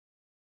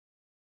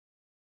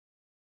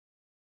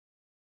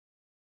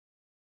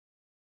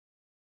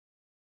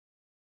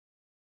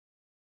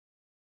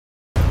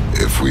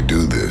If we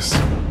do this,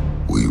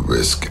 we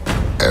risk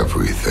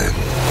everything.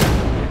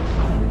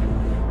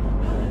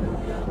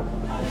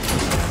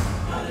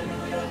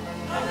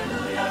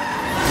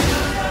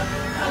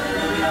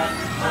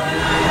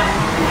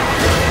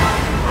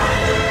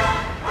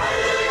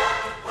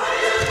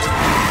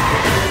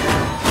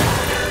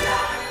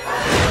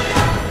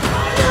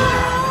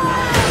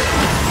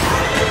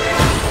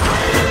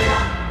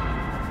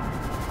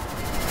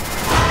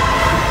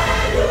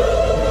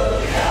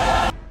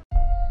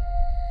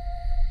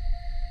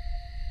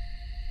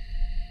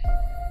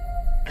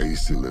 I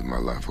used to live my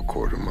life a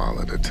quarter mile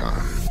at a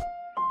time.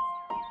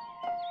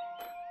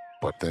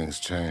 But things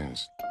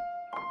changed.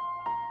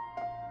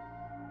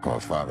 I'm a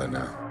father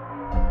now.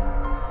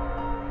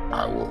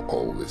 I will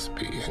always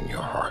be in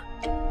your heart.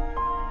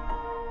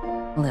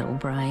 Little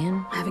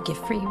Brian, I have a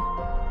gift for you.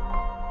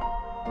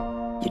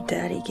 Your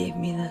daddy gave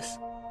me this.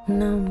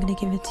 No, I'm gonna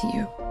give it to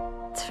you.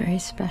 It's very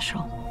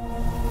special.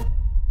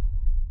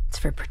 It's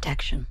for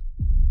protection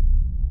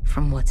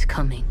from what's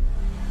coming.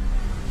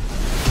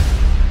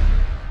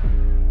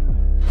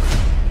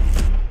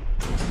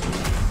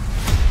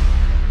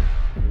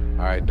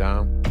 All right,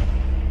 Dom.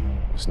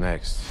 What's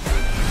next?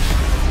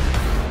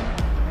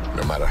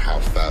 No matter how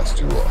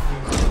fast you are,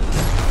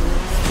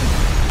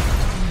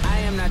 I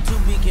am not to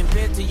be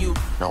compared to you.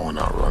 no one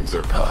outruns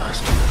their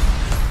past.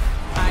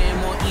 I am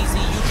more easy,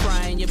 you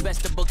trying your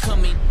best to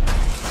become me.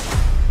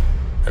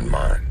 And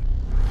mine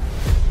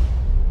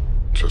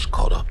just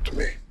caught up to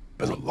me.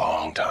 Been a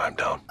long time,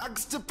 Dom.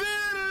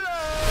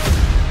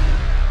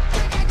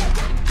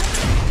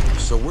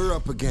 So we're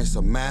up against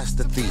a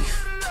master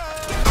thief,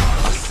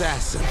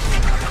 assassin,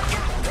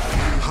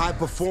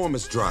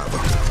 high-performance driver.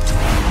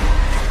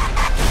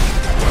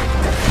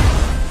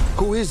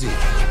 Who is he?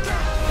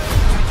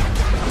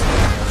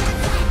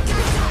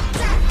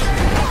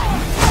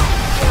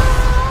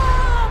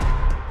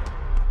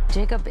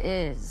 Jacob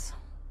is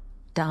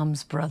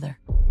Dom's brother.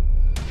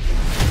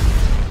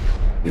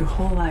 Your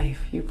whole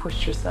life, you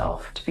pushed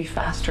yourself to be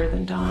faster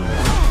than Dom,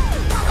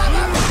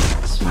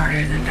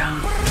 smarter than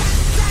Dom,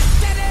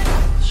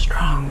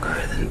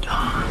 stronger than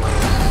Dom.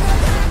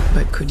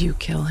 But could you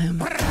kill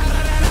him?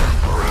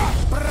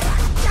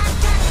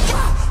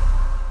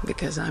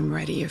 Because I'm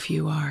ready if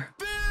you are.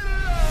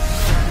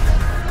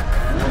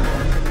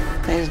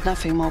 There's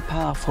nothing more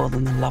powerful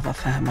than the love of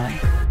family.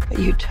 But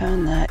you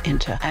turn that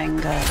into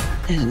anger,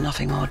 there's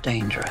nothing more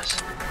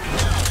dangerous.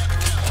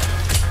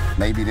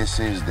 Maybe this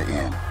is the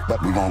end,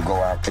 but we're gonna go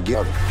out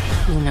together.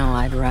 You know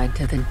I'd ride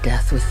to the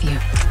death with you.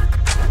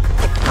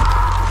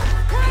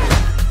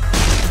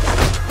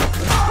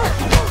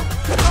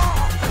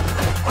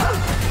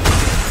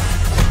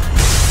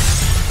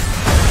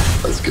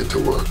 Let's get to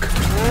work.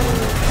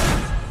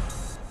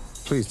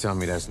 Please tell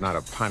me that's not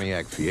a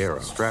Pontiac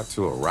Fiero strapped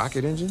to a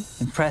rocket engine?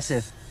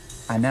 Impressive.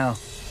 I know.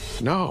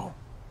 No.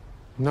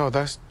 No,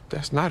 that's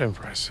not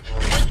impressive.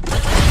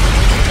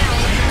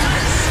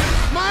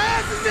 My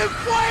ass is in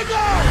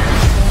fuego!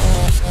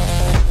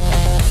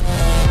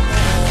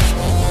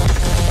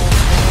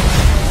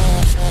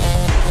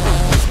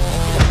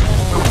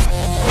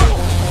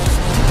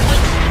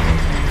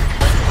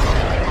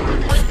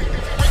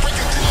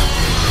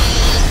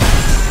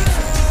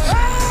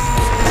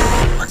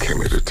 I came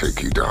here to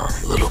take you down,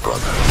 little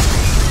brother.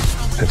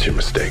 That's your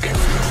mistake.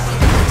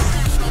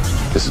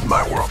 This is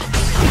my world.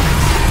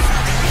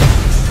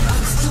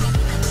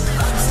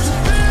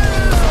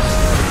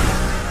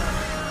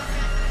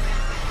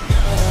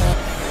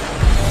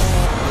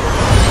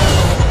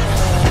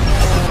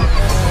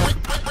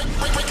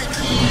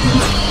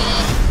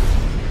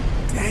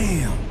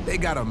 Damn, they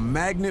got a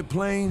magnet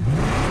plane?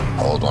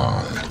 Hold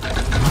on.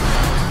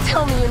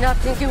 Tell me you're not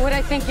thinking what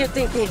I think you're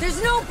thinking.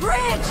 There's no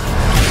bridge!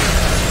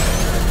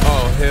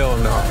 Oh, hell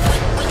no.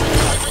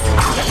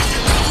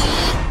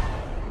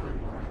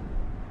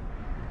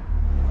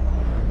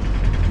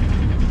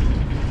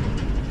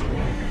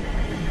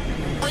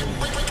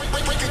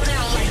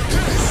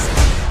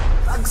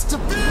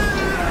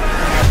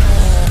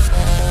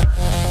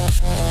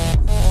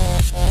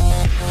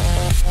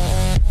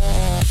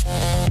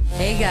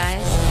 Hey,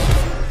 guys.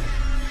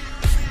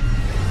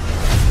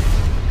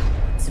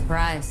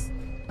 Surprise.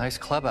 Nice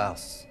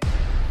clubhouse.